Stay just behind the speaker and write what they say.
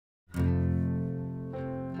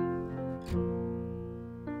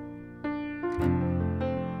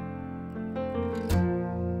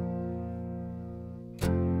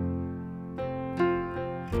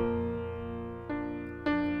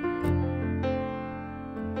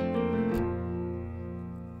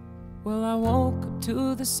I woke up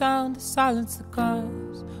to the sound to silence the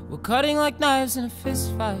cars. We're cutting like knives in a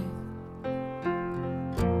fist fight.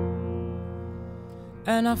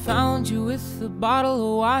 And I found you with a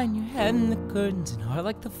bottle of wine, your head in the curtains and heart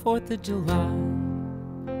like the 4th of July.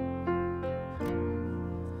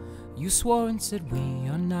 You swore and said we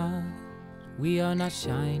are not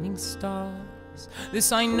shining stars.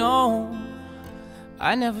 This I know,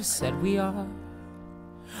 I never said we are.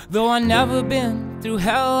 Though I've never been through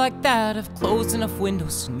hell like that, I've closed enough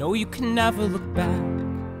windows to know you can never look back.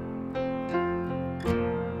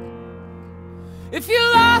 If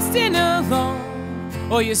you're lost and alone,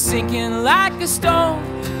 or you're sinking like a stone,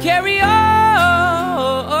 carry on.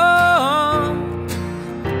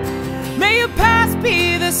 May your past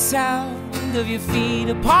be the sound of your feet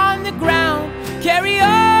upon the ground. Carry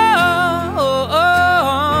on.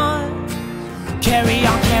 Carry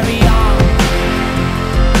on, carry on.